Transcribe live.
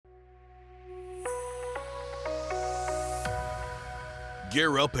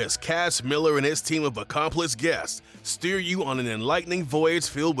Gear up as Cass Miller and his team of accomplished guests steer you on an enlightening voyage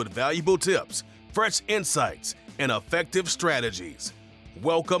filled with valuable tips, fresh insights, and effective strategies.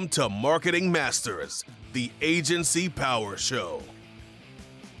 Welcome to Marketing Masters, the Agency Power Show.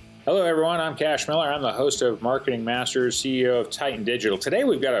 Hello, everyone. I'm Cash Miller. I'm the host of Marketing Masters, CEO of Titan Digital. Today,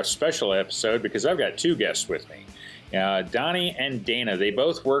 we've got a special episode because I've got two guests with me. Donnie and Dana. They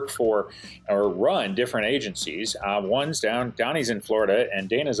both work for or run different agencies. Donnie's in Florida and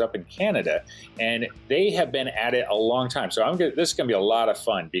Dana's up in Canada, and they have been at it a long time. So this is going to be a lot of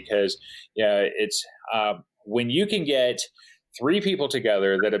fun because it's when you can get three people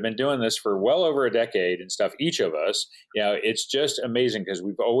together that have been doing this for well over a decade and stuff, each of us, it's just amazing because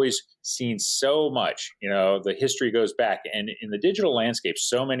we've always seen so much, the history goes back, and in the digital landscape,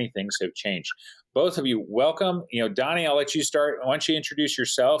 so many things have changed. Both of you, welcome. Donnie, I'll let you start. Why don't you introduce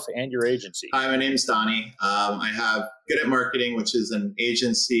yourself and your agency? Hi, my name's Donnie. I have Good at Marketing, which is an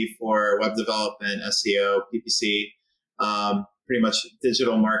agency for web development, SEO, PPC, pretty much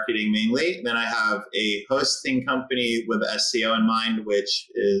digital marketing mainly. Then I have a hosting company with SEO in mind, which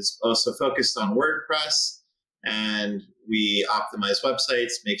is also focused on WordPress. And we optimize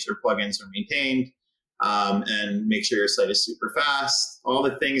websites, make sure plugins are maintained, and make sure your site is super fast. All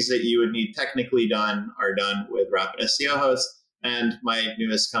the things that you would need technically done are done with Rapid SEO Hosts. And my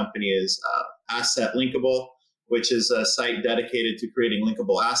newest company is Asset Linkable, which is a site dedicated to creating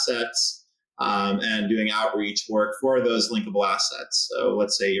linkable assets and doing outreach work for those linkable assets. So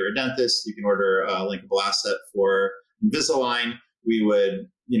let's say you're a dentist, you can order a linkable asset for Invisalign. We would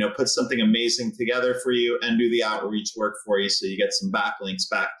put something amazing together for you and do the outreach work for you so you get some backlinks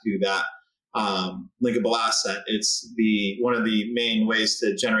back to that linkable asset. It's one of the main ways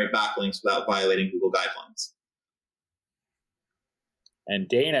to generate backlinks without violating Google guidelines. And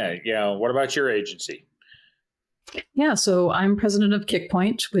Dana, what about your agency? Yeah, so I'm president of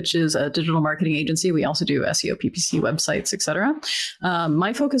Kickpoint, which is a digital marketing agency. We also do SEO, PPC, websites, etc.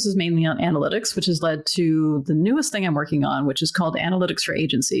 My focus is mainly on analytics, which has led to the newest thing I'm working on, which is called Analytics for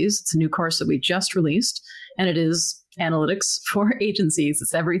Agencies. It's a new course that we just released, and it is analytics for agencies.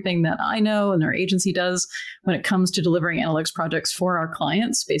 It's everything that I know and our agency does when it comes to delivering analytics projects for our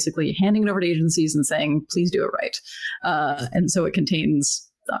clients, basically handing it over to agencies and saying, please do it right. And so it contains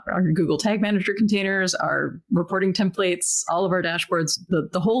our Google Tag Manager containers, our reporting templates, all of our dashboards,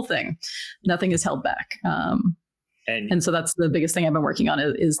 the whole thing. Nothing is held back. And so that's the biggest thing I've been working on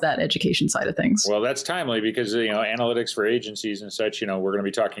is that education side of things. Well, that's timely because, analytics for agencies and such, we're going to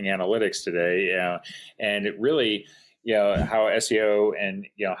be talking analytics today. And it really, how SEO and,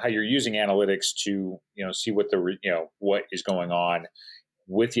 how you're using analytics to, see what what is going on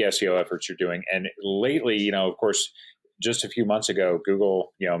with the SEO efforts you're doing. And lately, of course, just a few months ago,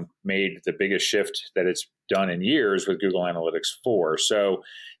 Google, made the biggest shift that it's done in years with Google Analytics 4. So,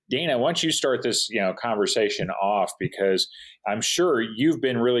 Dana, why don't you start this, conversation off, because I'm sure you've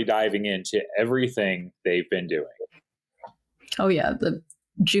been really diving into everything they've been doing. Oh, yeah. The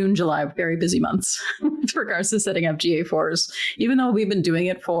June, July, very busy months with regards to setting up GA4s. Even though we've been doing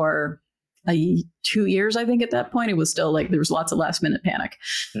it for 2 years, I think at that point, it was still there was lots of last minute panic.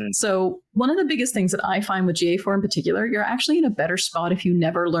 So one of the biggest things that I find with GA4 in particular, you're actually in a better spot if you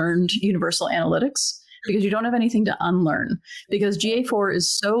never learned universal analytics, because you don't have anything to unlearn. Because GA4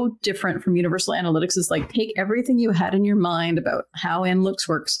 is so different from universal analytics. It's take everything you had in your mind about how analytics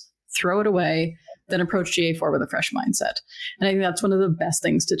works, throw it away, then approach GA4 with a fresh mindset. And I think that's one of the best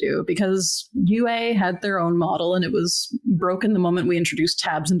things to do, because UA had their own model and it was broken the moment we introduced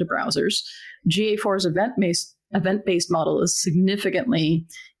tabs into browsers. GA4's event-based model is significantly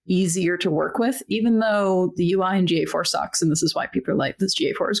easier to work with, even though the UI in GA4 sucks. And this is why people are like, this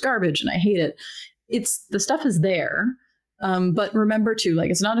GA4 is garbage and I hate it. The stuff is there. But remember too,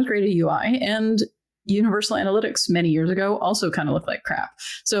 it's not as great a UI, and universal analytics many years ago also kind of looked like crap.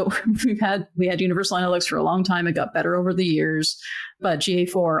 So we had universal analytics for a long time. It got better over the years, but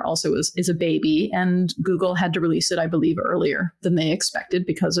GA4 also is a baby, and Google had to release it, I believe, earlier than they expected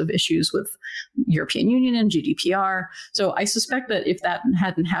because of issues with European Union and GDPR. So I suspect that if that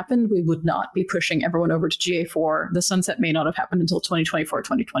hadn't happened, we would not be pushing everyone over to GA4. The sunset may not have happened until 2024,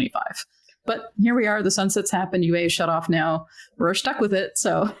 2025. But here we are, the sunset's happened, UA is shut off now, we're stuck with it,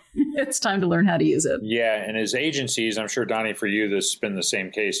 so it's time to learn how to use it. Yeah, and as agencies, I'm sure, Donnie, for you, this has been the same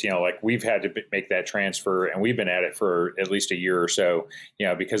case, we've had to make that transfer, and we've been at it for at least a year or so,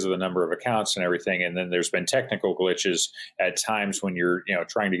 because of the number of accounts and everything, and then there's been technical glitches at times when you're,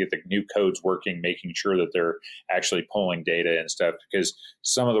 trying to get the new codes working, making sure that they're actually pulling data and stuff, because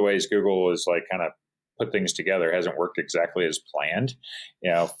some of the ways Google is kind of put things together hasn't worked exactly as planned,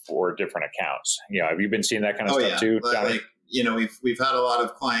 for different accounts. Have you been seeing that kind of stuff too, Donnie? we've had a lot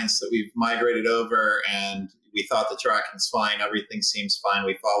of clients that we've migrated over, and we thought the tracking's fine, everything seems fine,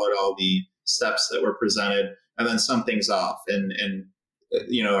 we followed all the steps that were presented, and then something's off, and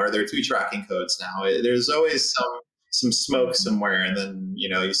are there two tracking codes now? There's always some smoke somewhere, and then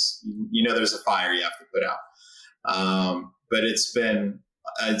there's a fire you have to put out. But it's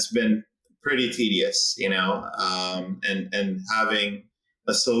been pretty tedious, and having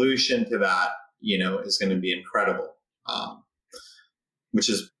a solution to that, is going to be incredible, which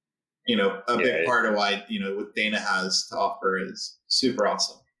is, a big part of why, what Dana has to offer is super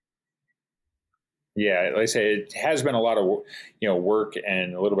awesome. Yeah, like I say, it has been a lot of, work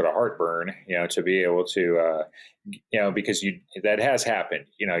and a little bit of heartburn, to be able to, because that has happened.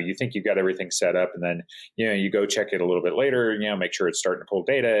 You think you've got everything set up, and then, you go check it a little bit later, make sure it's starting to pull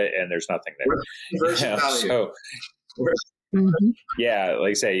data, and there's nothing there. So, yeah,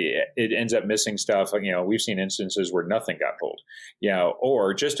 like I say, it ends up missing stuff. We've seen instances where nothing got pulled,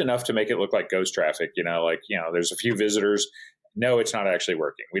 or just enough to make it look like ghost traffic. There's a few visitors. No, it's not actually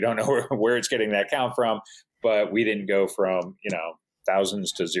working. We don't know where it's getting that count from, but we didn't go from,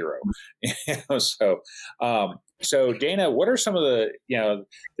 thousands to zero. So Dana, what are some of the,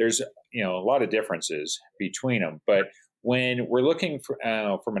 there's, a lot of differences between them, but when we're looking for,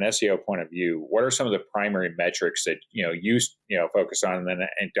 from an SEO point of view, what are some of the primary metrics that, you focus on? And then,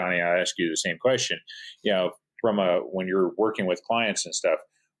 and Donnie, I ask you the same question, when you're working with clients and stuff,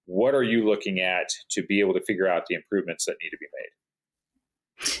 what are you looking at to be able to figure out the improvements that need to be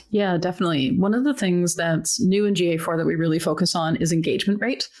made? Yeah, definitely. One of the things that's new in GA4 that we really focus on is engagement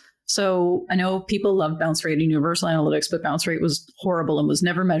rate. So I know people love bounce rate in Universal Analytics, but bounce rate was horrible and was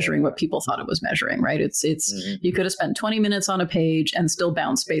never measuring what people thought it was measuring, right? It's You could have spent 20 minutes on a page and still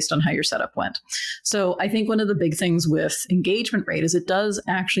bounce based on how your setup went. So I think one of the big things with engagement rate is it does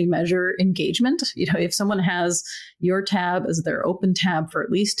actually measure engagement. If someone has your tab as their open tab for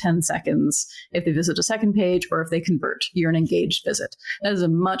at least 10 seconds, if they visit a second page, or if they convert, you're an engaged visit. That is a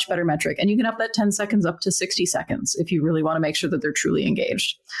much better metric. And you can up that 10 seconds up to 60 seconds if you really want to make sure that they're truly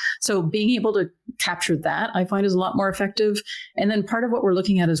engaged. So being able to capture that, I find, is a lot more effective. And then part of what we're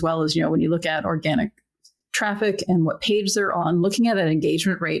looking at as well is, when you look at organic traffic and what page they're on, looking at that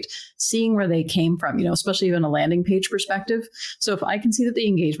engagement rate, seeing where they came from, especially even a landing page perspective. So if I can see that the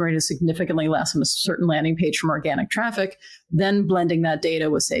engagement rate is significantly less on a certain landing page from organic traffic, then blending that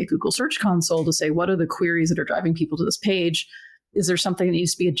data with, say, Google Search Console to say, what are the queries that are driving people to this page? Is there something that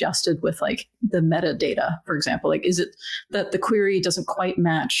needs to be adjusted with, like, the metadata, for example? Like, is it that the query doesn't quite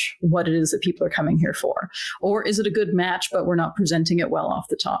match what it is that people are coming here for? Or is it a good match, but we're not presenting it well off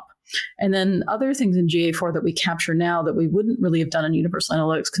the top? And then other things in GA4 that we capture now that we wouldn't really have done in Universal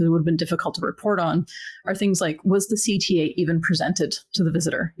Analytics because it would have been difficult to report on are things like, was the CTA even presented to the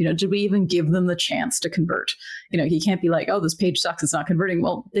visitor? Did we even give them the chance to convert? You can't be like, oh, this page sucks, it's not converting.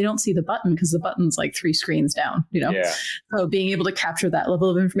 Well, they don't see the button because the button's like 3 screens down, Yeah. So being able to capture that level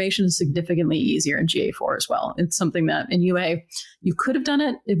of information is significantly easier in GA4 as well. It's something that in UA, you could have done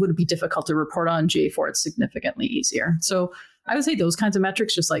it. It would be difficult to report on. GA4, it's significantly easier. So I would say those kinds of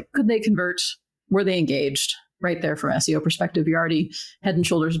metrics, just like, could they convert? Were they engaged? Right there from SEO perspective, you're already head and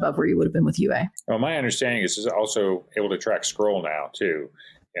shoulders above where you would have been with UA. Well, my understanding is it's also able to track scroll now too.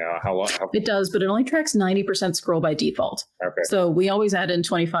 How long? It does, but it only tracks 90% scroll by default. Okay. So we always add in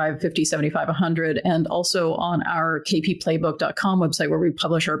 25, 50, 75, 100. And also on our kpplaybook.com website where we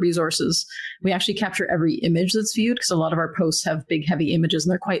publish our resources, we actually capture every image that's viewed because a lot of our posts have big, heavy images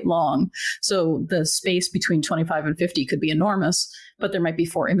and they're quite long. So the space between 25 and 50 could be enormous, but there might be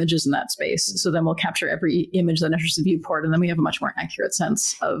 4 images in that space. So then we'll capture every image that enters the viewport, and then we have a much more accurate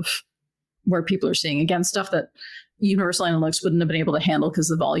sense of where people are seeing. Again, stuff that Universal Analytics wouldn't have been able to handle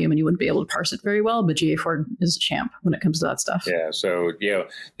because of the volume and you wouldn't be able to parse it very well, but GA4 is a champ when it comes to that stuff. Yeah. So, the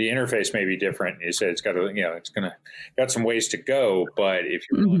interface may be different. You said it's got got some ways to go, but if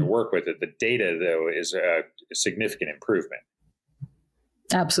you're willing to work with it, the data though is a significant improvement.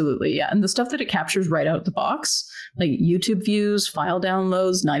 Absolutely. Yeah. And the stuff that it captures right out of the box, like YouTube views, file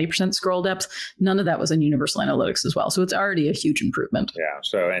downloads, 90% scroll depth, none of that was in Universal Analytics as well. So it's already a huge improvement. Yeah.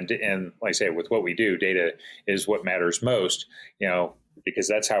 So, and like I say, with what we do, data is what matters most, because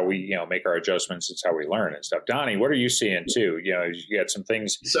that's how we, make our adjustments. It's how we learn and stuff. Donnie, what are you seeing too? You got some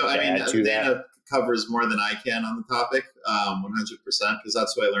things to add to that? Data covers more than I can on the topic, 100%, because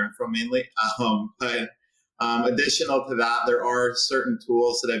that's what I learned from mainly. Additional to that, there are certain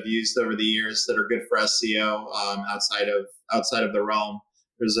tools that I've used over the years that are good for SEO outside of the realm.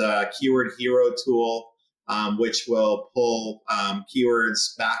 There's a Keyword Hero tool, which will pull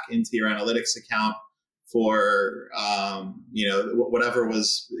keywords back into your analytics account for, whatever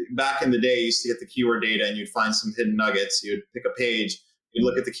was back in the day. You used to get the keyword data and you'd find some hidden nuggets. You'd pick a page, you'd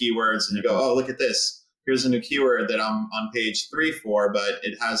look at the keywords and you go, oh, look at this. Here's a new keyword that I'm on page 3 for, but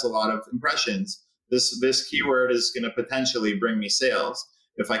it has a lot of impressions. This keyword is going to potentially bring me sales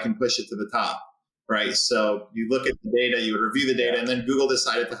if I can push it to the top, right? So you look at the data, you would review the data, and then Google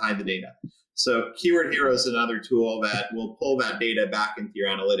decided to hide the data. So Keyword Hero is another tool that will pull that data back into your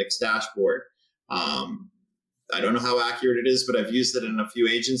analytics dashboard. I don't know how accurate it is, but I've used it in a few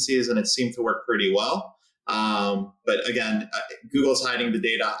agencies and it seemed to work pretty well. But again, Google's hiding the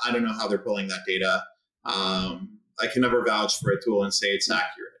data. I don't know how they're pulling that data. I can never vouch for a tool and say it's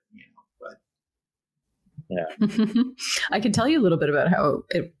accurate. Yeah. I can tell you a little bit about how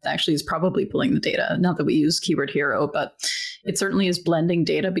it actually is probably pulling the data, not that we use Keyword Hero, but it certainly is blending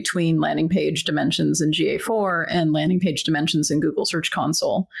data between landing page dimensions in GA4 and landing page dimensions in Google Search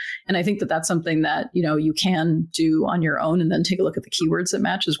Console. And I think that that's something that, you can do on your own and then take a look at the keywords that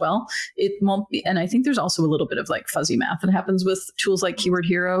match as well. It won't be, and I think there's also a little bit of like fuzzy math that happens with tools like Keyword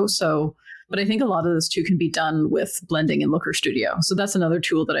Hero. But I think a lot of this too can be done with blending in Looker Studio. So that's another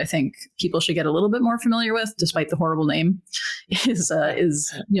tool that I think people should get a little bit more familiar with, despite the horrible name. Is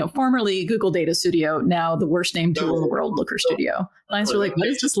formerly Google Data Studio, now the worst named tool in the world, Looker Studio. Clients are like, what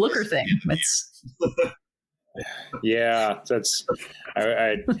is this Looker thing? Yeah,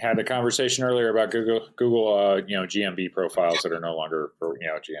 I had a conversation earlier about Google, GMB profiles that are no longer for,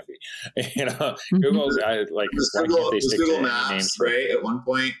 GMB. Google's why can't they stick to Google any Maps, names? right? At one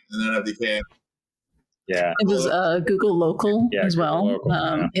point, and then it became. Yeah. It was Google Local as well.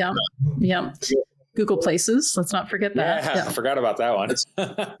 Local, yeah. Google Places. Let's not forget that. Yeah, I forgot about that one.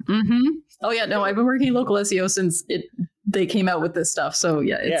 Mm-hmm. Oh yeah, no, I've been working in local SEO since they came out with this stuff. So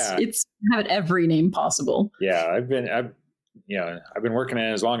it's had every name possible. Yeah, I've been working in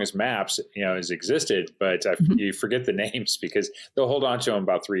it as long as Maps, has existed, but you forget the names because they'll hold on to them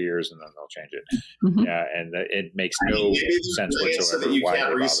about 3 years and then they'll change it. Mm-hmm. Yeah, and it makes no sense whatsoever. So that you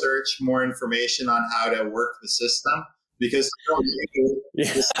can't research more information on how to work the system. Because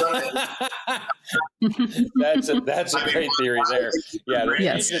that's a great theory there. Yeah, they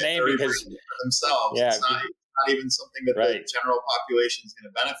changed the name because themselves. Yeah, it's not even something that the general population is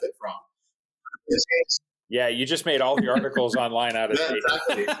going to benefit from. Yeah, you just made all the articles online out of date.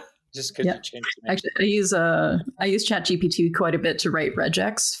 Exactly. Just because you changed the name. Actually, I use ChatGPT quite a bit to write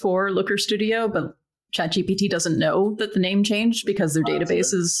regex for Looker Studio, but ChatGPT doesn't know that the name changed because their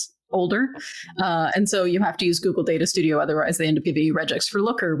database is older. And so you have to use Google Data Studio. Otherwise, they end up giving you regex for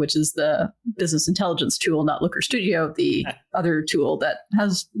Looker, which is the business intelligence tool, not Looker Studio, the other tool that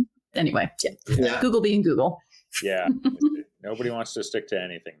has, anyway, Google being Google. Yeah. Nobody wants to stick to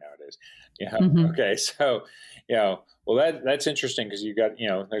anything nowadays. Yeah. Mm-hmm. Okay. So, well, that's interesting because you got,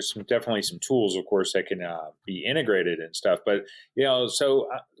 there's definitely some tools, of course, that can be integrated and stuff. But, so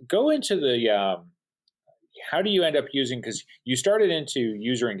go into the, how do you end up using, because you started into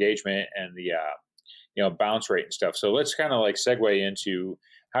user engagement and the, bounce rate and stuff. So let's kind of like segue into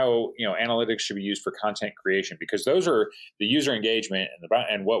how, analytics should be used for content creation, because those are the user engagement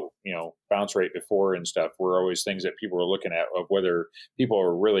and what, bounce rate before and stuff were always things that people were looking at of whether people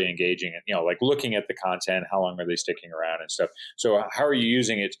are really engaging and, like looking at the content, how long are they sticking around and stuff. So how are you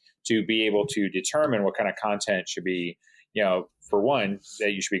using it to be able to determine what kind of content should be, for one,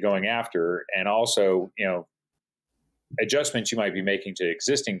 that you should be going after, and also, adjustments you might be making to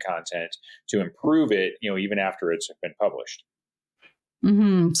existing content to improve it, even after it's been published?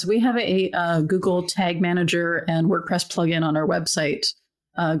 Mm-hmm. So we have a Google Tag Manager and WordPress plugin on our website,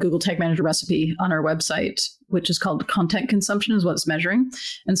 Google Tag Manager recipe on our website, which is called content consumption is what it's measuring.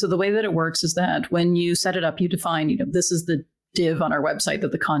 And so the way that it works is that when you set it up, you define, this is the div on our website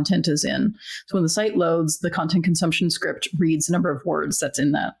that the content is in. So when the site loads, the content consumption script reads the number of words that's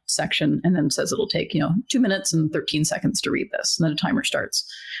in that section and then says it'll take, 2 minutes and 13 seconds to read this. And then a timer starts.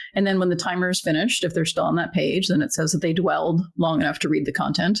 And then when the timer is finished, if they're still on that page, then it says that they dwelled long enough to read the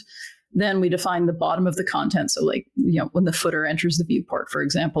content. Then we define the bottom of the content. So like, when the footer enters the viewport, for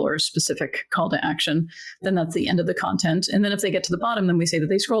example, or a specific call to action, then that's the end of the content. And then if they get to the bottom, then we say that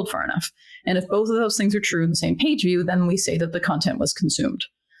they scrolled far enough. And if both of those things are true in the same page view, then we say that the content was consumed.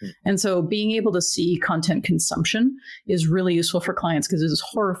 And so being able to see content consumption is really useful for clients because it is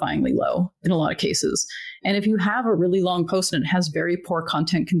horrifyingly low in a lot of cases. And if you have a really long post and it has very poor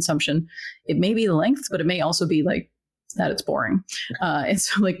content consumption, it may be the length, but it may also be like that it's boring. And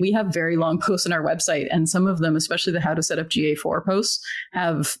so like we have very long posts on our website, and some of them, especially the how to set up GA4 posts,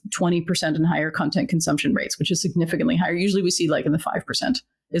 have 20% and higher content consumption rates, which is significantly higher. Usually we see like in the 5%.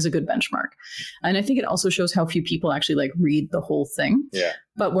 is a good benchmark. And I think it also shows how few people actually like read the whole thing. Yeah.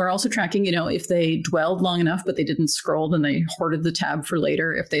 But we're also tracking, if they dwelled long enough, but they didn't scroll, then they hoarded the tab for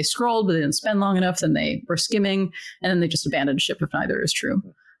later. If they scrolled, but they didn't spend long enough, then they were skimming, and then they just abandoned ship if neither is true.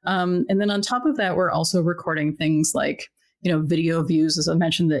 And then on top of that, we're also recording things like, video views, as I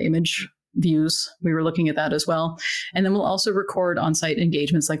mentioned, the image views. We were looking at that as well. And then we'll also record on-site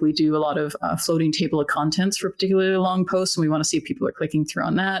engagements. Like we do a lot of floating table of contents for particularly long posts, and we want to see if people are clicking through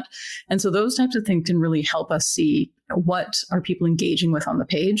on that. And so those types of things can really help us see what are people engaging with on the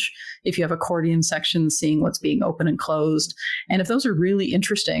page. If you have accordion sections, seeing what's being open and closed. And if those are really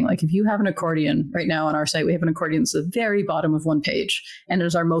interesting, like if you have an accordion right now on our site, we have an accordion that's at the very bottom of one page, and it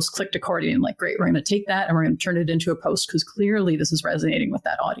is our most clicked accordion. Like, great, we're going to take that and we're going to turn it into a post because clearly this is resonating with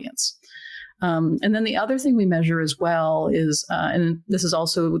that audience. And then the other thing we measure as well is, and this is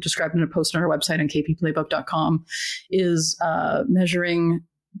also described in a post on our website on kpplaybook.com, is measuring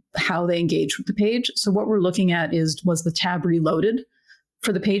how they engage with the page. So what we're looking at is, was the tab reloaded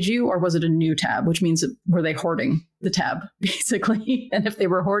for the page view, or was it a new tab, which means that were they hoarding the tab, basically? And if they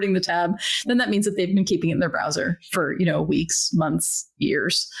were hoarding the tab, then that means that they've been keeping it in their browser for, weeks, months,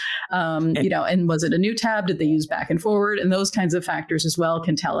 years. And was it a new tab? Did they use back and forward? And those kinds of factors as well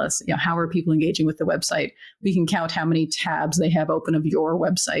can tell us, how are people engaging with the website? We can count how many tabs they have open of your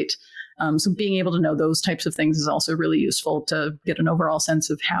website. So being able to know those types of things is also really useful to get an overall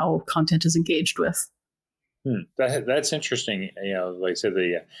sense of how content is engaged with. That's interesting. Like I said,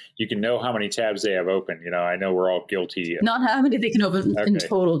 you can know how many tabs they have open. I know we're all guilty. Not how many they can open in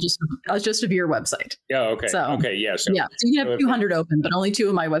total, just of your website. Yeah. Okay. So, okay. Yeah. So you can have 200 open, but only 2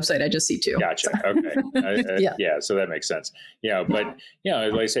 of my website. I just see 2. Gotcha. Okay. Yeah. So that makes sense. But like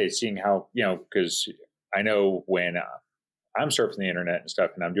I say, seeing how because I know when I'm surfing the internet and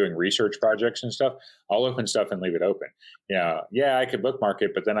stuff, and I'm doing research projects and stuff, I'll open stuff and leave it open. I could bookmark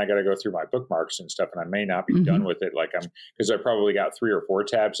it, but then I got to go through my bookmarks and stuff, and I may not be done with it. Because I probably got 3 or 4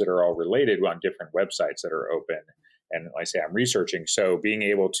 tabs that are all related on different websites that are open. And like I say, I'm researching. So being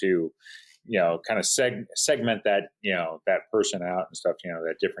able to, kind of segment that, that person out and stuff,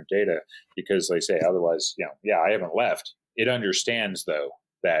 that different data, because like I say, otherwise, I haven't left. It understands though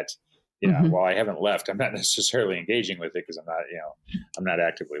that, while I haven't left, I'm not necessarily engaging with it because I'm not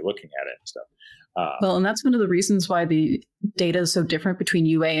actively looking at it and stuff. Well, and that's one of the reasons why the data is so different between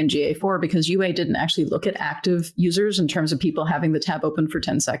UA and GA4, because UA didn't actually look at active users in terms of people having the tab open for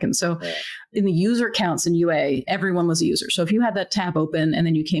 10 seconds. So in the user counts in UA, everyone was a user. So if you had that tab open and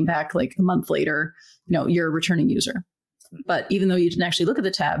then you came back like a month later, you're a returning user. But even though you didn't actually look at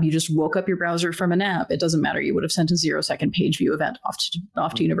the tab, you just woke up your browser from a nap. It doesn't matter. You would have sent a 0-second page view event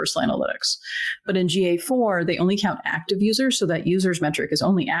off to Universal Analytics. But in GA4, they only count active users. So that users metric is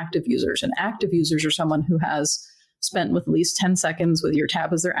only active users. And active users are someone who has spent with at least 10 seconds with your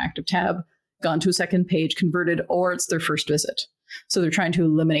tab as their active tab, gone to a second page, converted, or it's their first visit. So they're trying to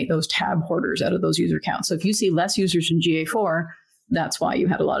eliminate those tab hoarders out of those user counts. So if you see less users in GA4, that's why you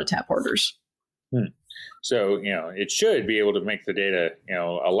had a lot of tab hoarders. So, it should be able to make the data,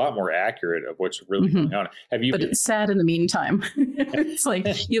 a lot more accurate of what's really going on. But it's sad in the meantime. It's like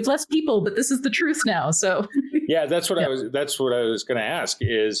you have less people, but this is the truth now. So yeah, that's what I was going to ask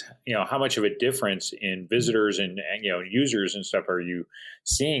is, how much of a difference in visitors and users and stuff are you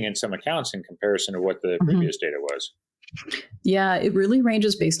seeing in some accounts in comparison to what the previous data was? Yeah, it really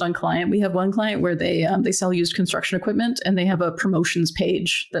ranges based on client. We have one client where they sell used construction equipment, and they have a promotions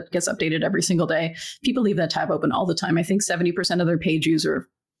page that gets updated every single day. People leave that tab open all the time. I think 70% of their page views are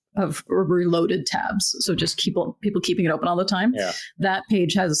of reloaded tabs. So just people keeping it open all the time. Yeah. That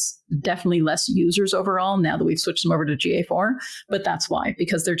page has definitely less users overall now that we've switched them over to GA4, but that's why,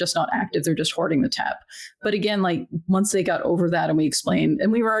 because they're just not active. They're just hoarding the tab. But again, like once they got over that and we explained,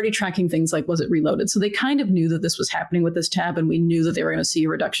 and we were already tracking things like, was it reloaded? So they kind of knew that this was happening with this tab, and we knew that they were going to see a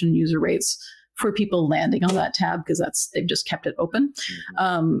reduction in user rates for people landing on that tab because they've just kept it open.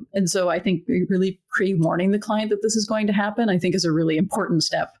 And so I think really pre-warning the client that this is going to happen, I think is a really important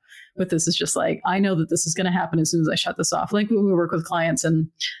step. With this is just like, I know that this is going to happen as soon as I shut this off. Like when we work with clients, and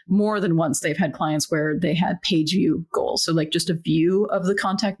more than once they've had clients where they had page view goals. So like just a view of the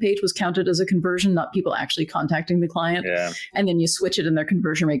contact page was counted as a conversion, not people actually contacting the client. Yeah. And then you switch it and their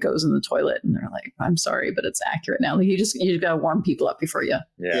conversion rate goes in the toilet. And they're like, I'm sorry, but it's accurate now. Like you just got to warm people up before you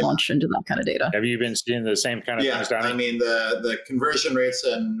launch into that kind of data. Have you been seeing the same kind of things, Donnie? I mean, the conversion rates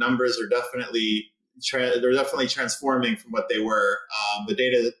and numbers are definitely they're definitely transforming from what they were. The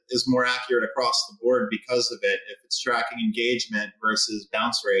data is more accurate across the board because of it. If it's tracking engagement versus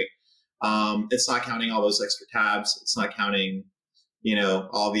bounce rate, it's not counting all those extra tabs. It's not counting,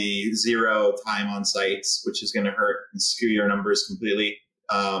 all the zero time on sites, which is going to hurt and skew your numbers completely.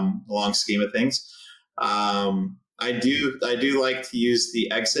 the long scheme of things. I do like to use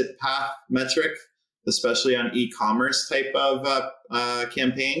the exit path metric, especially on e-commerce type of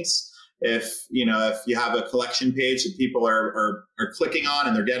campaigns. If you have a collection page that people are clicking on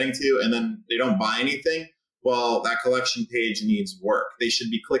and they're getting to, and then they don't buy anything, well, that collection page needs work. They should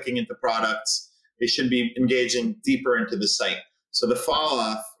be clicking into products. They should be engaging deeper into the site. So the fall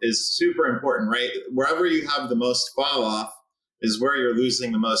off is super important, right? Wherever you have the most fall off is where you're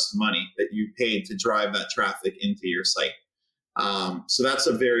losing the most money that you paid to drive that traffic into your site. So that's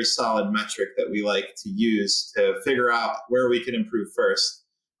a very solid metric that we like to use to figure out where we can improve first,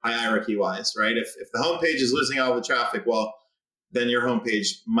 hierarchy wise, right? If the homepage is losing all the traffic, well, then your homepage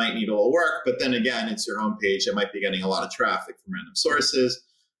might need a little work. But then again, it's your homepage. It might be getting a lot of traffic from random sources.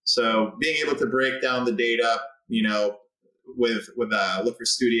 So being able to break down the data, with Looker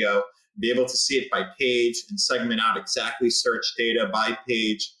Studio, be able to see it by page and segment out exactly search data by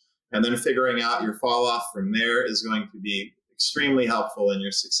page, and then figuring out your fall off from there is going to be extremely helpful in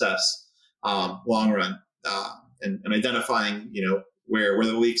your success long run, and identifying where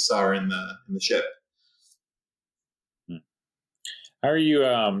the leaks are in the ship. How are you,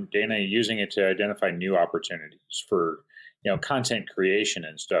 Dana, using it to identify new opportunities for content creation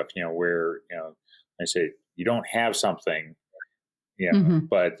and stuff? Where I say you don't have something,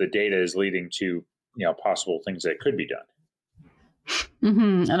 but the data is leading to possible things that could be done.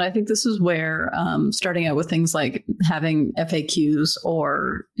 And I think this is where starting out with things like having FAQs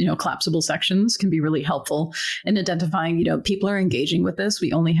or collapsible sections can be really helpful in identifying people are engaging with this.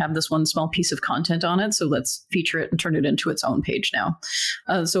 We only have this one small piece of content on it, so let's feature it and turn it into its own page now.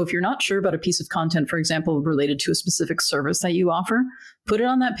 So if you're not sure about a piece of content, for example, related to a specific service that you offer, put it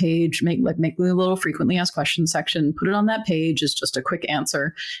on that page. Make a little frequently asked questions section. Put it on that page as just a quick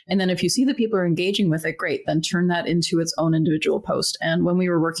answer. And then if you see that people are engaging with it, great. Then turn that into its own individual post. And when we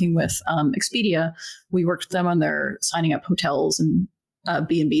were working with Expedia, we worked with them on their signing up hotels and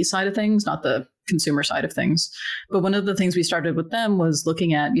B&B side of things, not the consumer side of things. But one of the things we started with them was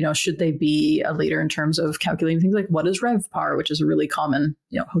looking at, should they be a leader in terms of calculating things like what is RevPAR, which is a really common,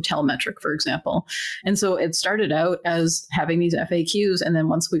 hotel metric, for example. And so it started out as having these FAQs. And then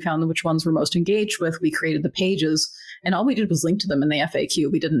once we found which ones we're most engaged with, we created the pages. And all we did was link to them in the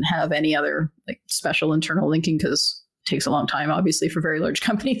FAQ. We didn't have any other special internal linking because takes a long time, obviously, for very large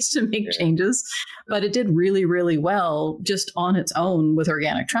companies to make changes, but it did really, really well just on its own with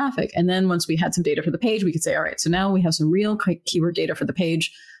organic traffic. And then once we had some data for the page, we could say, all right, so now we have some real keyword data for the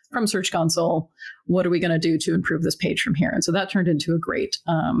page from Search Console. What are we going to do to improve this page from here? And so that turned into a great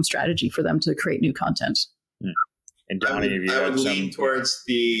strategy for them to create new content. And Donnie, I would lean towards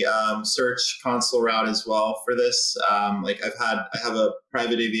the Search Console route as well for this. I have a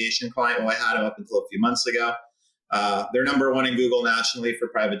private aviation client. Well, I had them up until a few months ago. They're number one in Google nationally for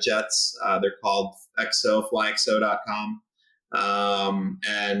private jets. They're called XO, flyxo.com.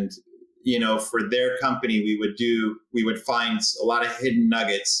 And, for their company, we would find a lot of hidden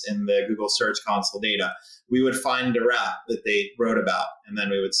nuggets in the Google Search Console data. We would find a route that they wrote about, and then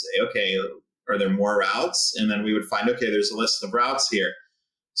we would say, okay, are there more routes? And then we would find, okay, there's a list of routes here.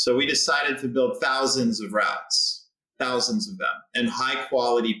 So we decided to build thousands of routes. Thousands of them, and high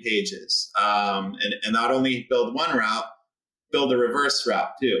quality pages. And not only build one route, build a reverse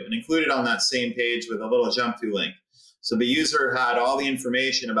route too, and include it on that same page with a little jump to link. So the user had all the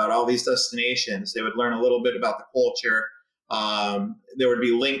information about all these destinations. They would learn a little bit about the culture. There would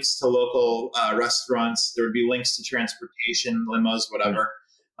be links to local restaurants. There would be links to transportation, limos, whatever.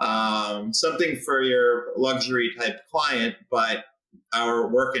 Something for your luxury type client, but our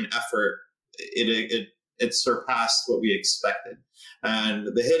work and effort, it surpassed what we expected. And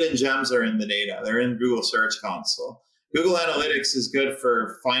the hidden gems are in the data. They're in Google Search Console. Google Analytics is good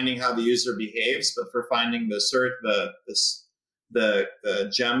for finding how the user behaves, but for finding the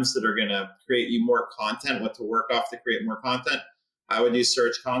gems that are going to create you more content, what to work off to create more content, I would use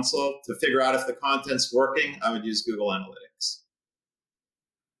Search Console. To figure out if the content's working, I would use Google Analytics.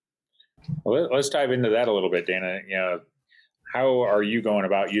 Well, let's dive into that a little bit, Dana. How are you going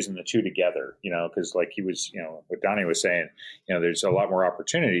about using the two together? Because like he was, what Donnie was saying, there's a lot more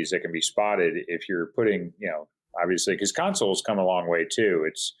opportunities that can be spotted if you're putting, obviously, because consoles come a long way too.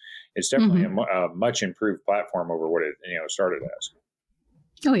 It's definitely a much improved platform over what it started as.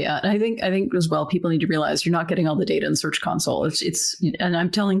 Oh yeah, I think as well, people need to realize you're not getting all the data in Search Console. It's and I'm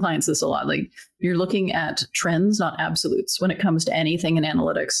telling clients this a lot. Like you're looking at trends, not absolutes, when it comes to anything in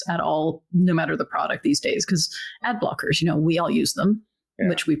analytics at all, no matter the product these days. Because ad blockers, we all use them.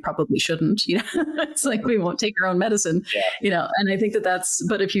 which we probably shouldn't. It's like we won't take our own medicine. And I think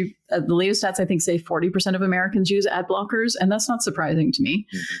but if you the latest stats I think say 40% of Americans use ad blockers, and that's not surprising to me.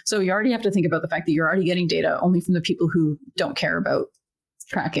 So you already have to think about the fact that you're already getting data only from the people who don't care about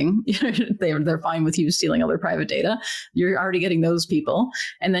tracking. They're fine with you stealing all their private data. You're already getting those people.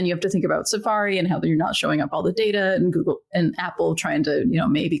 And then you have to think about Safari and how you're not showing up all the data, and Google and Apple trying to,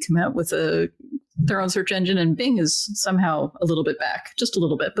 maybe come out with their own search engine, and Bing is somehow a little bit back, just a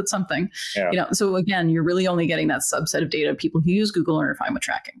little bit, but something. So again, you're really only getting that subset of data of people who use Google and are fine with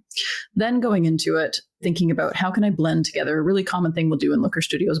tracking. Then going into it, thinking about how can I blend together? A really common thing we'll do in Looker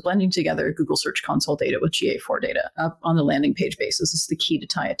Studio is blending together Google Search Console data with GA4 data up on the landing page basis. This is the key to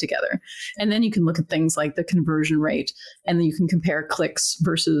tie it together. And then you can look at things like the conversion rate, and then you can compare clicks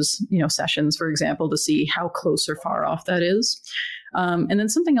versus, sessions, for example, to see how close or far off that is. And then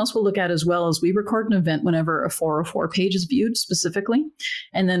something else we'll look at as well is we record an event whenever a 404 page is viewed specifically.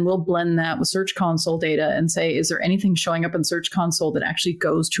 And then we'll blend that with Search Console data and say, is there anything showing up in Search Console that actually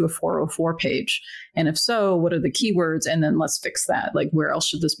goes to a 404 page? And if so, what are the keywords? And then let's fix that. Like, where else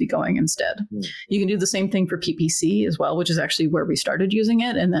should this be going instead? You can do the same thing for PPC as well, which is actually where we started using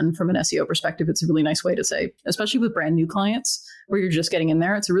it. And then from an SEO perspective, it's a really nice way to say, especially with brand new clients where you're just getting in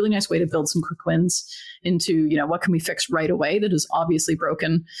there, it's a really nice way to build some quick wins into, what can we fix right away that is obviously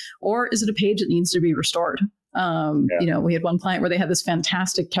broken? Or is it a page that needs to be restored? We had one client where they had this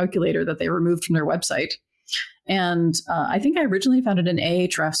fantastic calculator that they removed from their website. And I think I originally found it in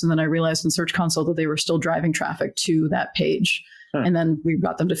Ahrefs, and then I realized in Search Console that they were still driving traffic to that page. And then we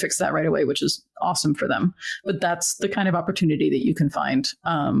got them to fix that right away, which is awesome for them. But that's the kind of opportunity that you can find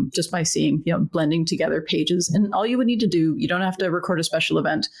just by seeing, blending together pages. And all you would need to do, you don't have to record a special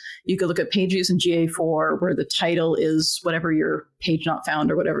event. You could look at page views in GA4 where the title is whatever your page not found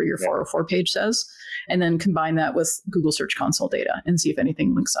or whatever your 404 page says, and then combine that with Google Search Console data and see if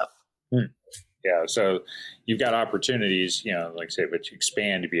anything links up. Yeah, so you've got opportunities, like say, but you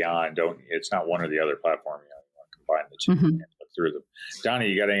expand beyond. It's not one or the other platform. You want to combine the two and look through them. Donnie,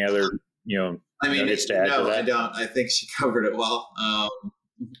 you got any other, nuggets to add to that? No, I don't. I think she covered it well.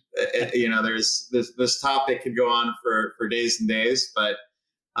 There's this topic could go on for days and days, but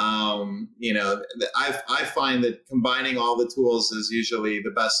I find that combining all the tools is usually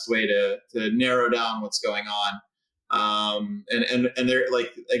the best way to narrow down what's going on. And they're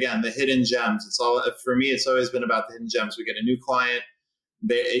like, again, the hidden gems. It's all, for me, it's always been about the hidden gems. We get a new client.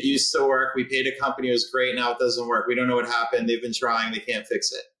 It used to work. We paid a company. It was great. Now it doesn't work. We don't know what happened. They've been trying. They can't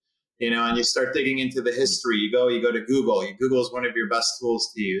fix it. And you start digging into the history. You go to Google. Google is one of your best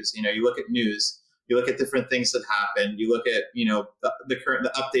tools to use. You look at news. You look at different things that happened. You look at, the current,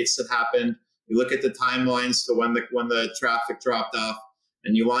 the updates that happened. You look at the timelines to when the traffic dropped off,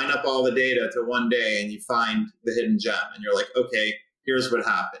 and you line up all the data to one day and you find the hidden gem, and you're like, okay, here's what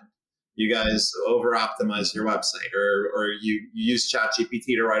happened. You guys over-optimize your website, or you use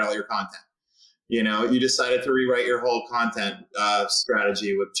ChatGPT to write all your content. You decided to rewrite your whole content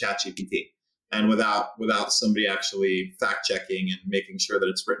strategy with ChatGPT, and without somebody actually fact-checking and making sure that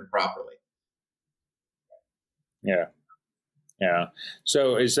it's written properly. Yeah.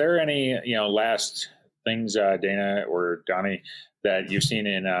 So is there any, last things, Dana or Donnie, that you've seen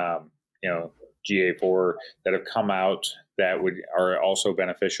in, GA4 that have come out that are also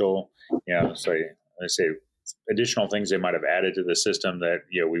beneficial? So let's say additional things they might have added to the system that,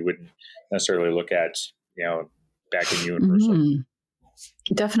 we wouldn't necessarily look at, back in universally.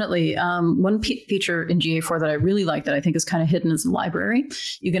 Definitely. One feature in GA4 that I really like that I think is kind of hidden is the library.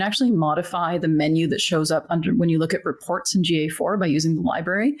 You can actually modify the menu that shows up under when you look at reports in GA4 by using the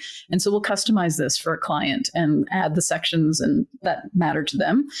library. And so we'll customize this for a client and add the sections and that matter to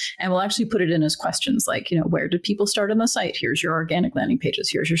them. And we'll actually put it in as questions like, where did people start on the site? Here's your organic landing pages.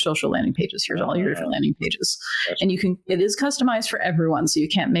 Here's your social landing pages. Here's all your different landing pages. And it is customized for everyone. So you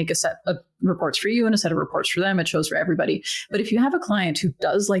can't make a set of reports for you and a set of reports for them. It shows for everybody. But if you have a client who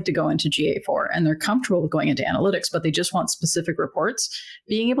does like to go into GA4 and they're comfortable with going into analytics, but they just want specific reports,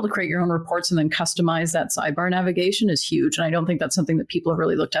 being able to create your own reports and then customize that sidebar navigation is huge. And I don't think that's something that people have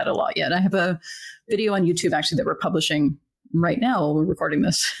really looked at a lot yet. I have a video on YouTube actually that we're publishing right now while we're recording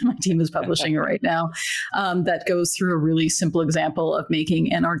this. My team is publishing it right now. That goes through a really simple example of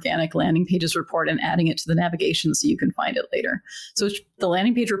making an organic landing pages report and adding it to the navigation so you can find it later. So it's the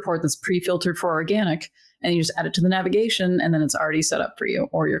landing page report that's pre-filtered for organic, and you just add it to the navigation, and then it's already set up for you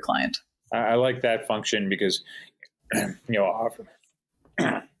or your client. I like that function because, often,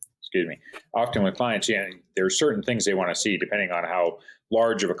 often with clients, there are certain things they want to see depending on how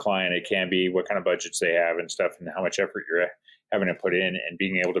large of a client it can be, what kind of budgets they have and stuff, and how much effort you're having to put in and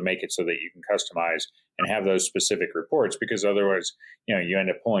being able to make it so that you can customize and have those specific reports, because otherwise, you end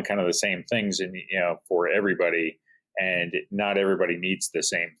up pulling kind of the same things in, for everybody, and not everybody needs the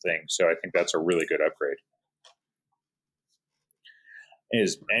same thing. So I think that's a really good upgrade.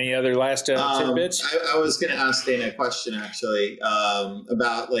 Is any other last tidbits? I was going to ask Dana a question actually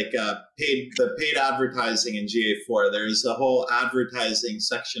about the paid advertising in GA4. There's a whole advertising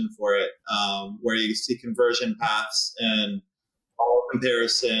section for it where you see conversion paths and all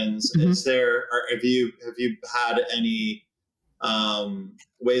comparisons. Mm-hmm. Have you had any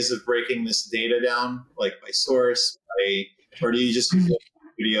ways of breaking this data down, like by source, or do you just use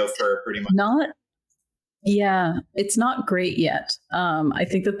video for pretty much? Yeah, it's not great yet. I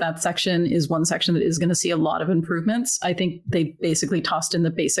think that section is one section that is going to see a lot of improvements. I think they basically tossed in the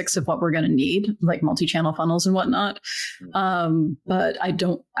basics of what we're going to need, like multi-channel funnels and whatnot. But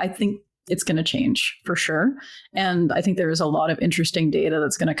I think it's going to change for sure. And I think there is a lot of interesting data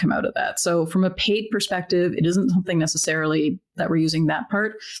that's going to come out of that. So from a paid perspective, it isn't something necessarily that we're using that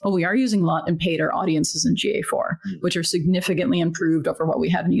part, but we are using a lot in paid our audiences in GA4, which are significantly improved over what we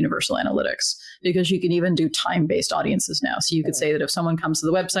had in Universal Analytics, because you can even do time-based audiences now. So you could say that if someone comes to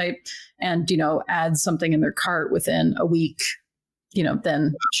the website and, adds something in their cart within a week,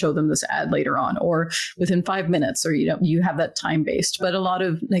 then show them this ad later on, or within 5 minutes, or, you have that time-based, but a lot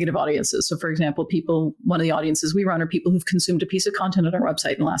of negative audiences. So for example, one of the audiences we run are people who've consumed a piece of content on our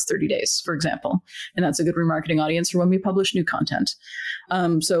website in the last 30 days, for example. And that's a good remarketing audience for when we publish new content.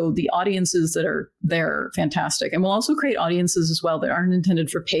 So the audiences that are there are fantastic. And we'll also create audiences as well that aren't intended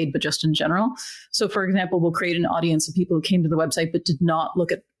for paid, but just in general. So for example, we'll create an audience of people who came to the website, but did not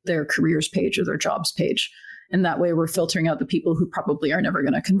look at their careers page or their jobs page. And that way we're filtering out the people who probably are never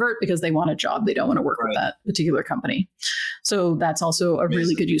going to convert because they want a job. They don't want to work with that particular company. So that's also a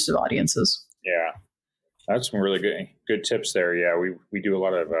really good use of audiences. Yeah, that's some really good tips there. Yeah, we do a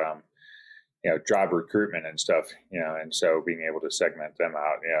lot of, job recruitment and stuff, and so being able to segment them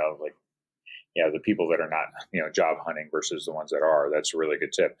out, the people that are not, job hunting versus the ones that are, that's a really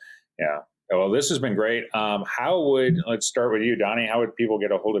good tip. Yeah. Well, this has been great. Let's start with you, Donnie. How would people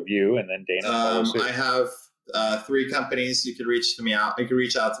get a hold of you? And then Dana. I have 3 companies you could reach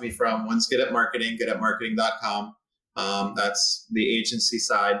out to me from. One's Good at Marketing, goodatmarketing.com. That's the agency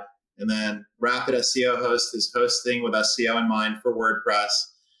side. And then Rapid SEO Host is hosting with SEO in mind for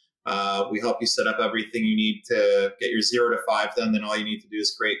WordPress. We help you set up everything you need to get your 0 to 5 done. Then all you need to do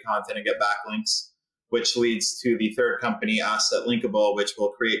is create content and get backlinks, which leads to the third company, Asset Linkable, which will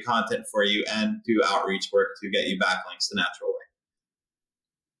create content for you and do outreach work to get you backlinks the natural way.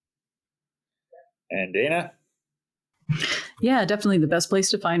 And Dana? Yeah, definitely the best place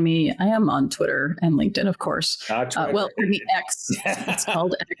to find me. I am on Twitter and LinkedIn, of course. Not Twitter. X. It's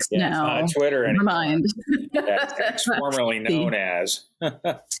called X now. It's not Twitter anymore. Never mind. X, formerly known as.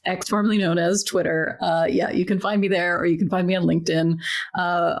 X, formerly known as Twitter. You can find me there, or you can find me on LinkedIn.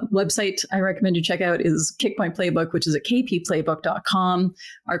 Website I recommend you check out is Kick My Playbook, which is at kpplaybook.com.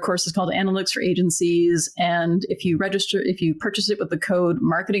 Our course is called Analytics for Agencies. And if you purchase it with the code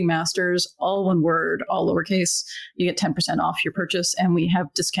Marketing Masters, all one word, all lowercase, you get 10% off your purchase. And we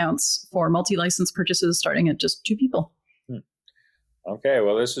have discounts for multi-license purchases starting at just 2 people. Okay,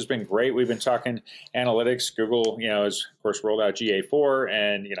 well, this has been great. We've been talking analytics. Google, has of course rolled out GA4,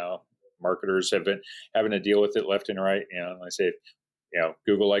 and marketers have been having to deal with it left and right. I say,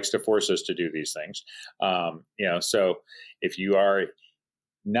 Google likes to force us to do these things. So if you are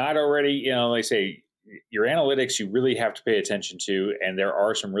not already, like say, your analytics, you really have to pay attention to, and there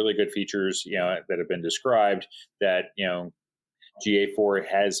are some really good features, that have been described that GA4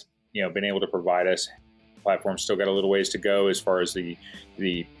 has, been able to provide us. Platform's still got a little ways to go as far as the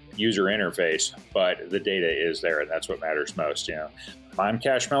user interface, but the data is there, and that's what matters most. I'm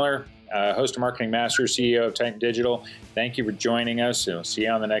Cash Miller, host of Marketing Masters, CEO of Titan Digital. Thank you for joining us, and we'll see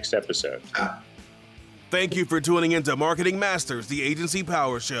you on the next episode. Thank you for tuning into Marketing Masters, the Agency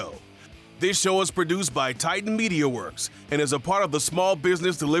Power Show. This show is produced by Titan MediaWorks and is a part of the Small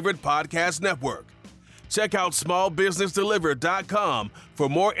Business Delivered Podcast Network. Check out smallbusinessdelivered.com for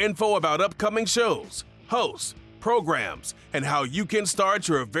more info about upcoming shows, hosts, programs, and how you can start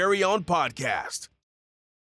your very own podcast.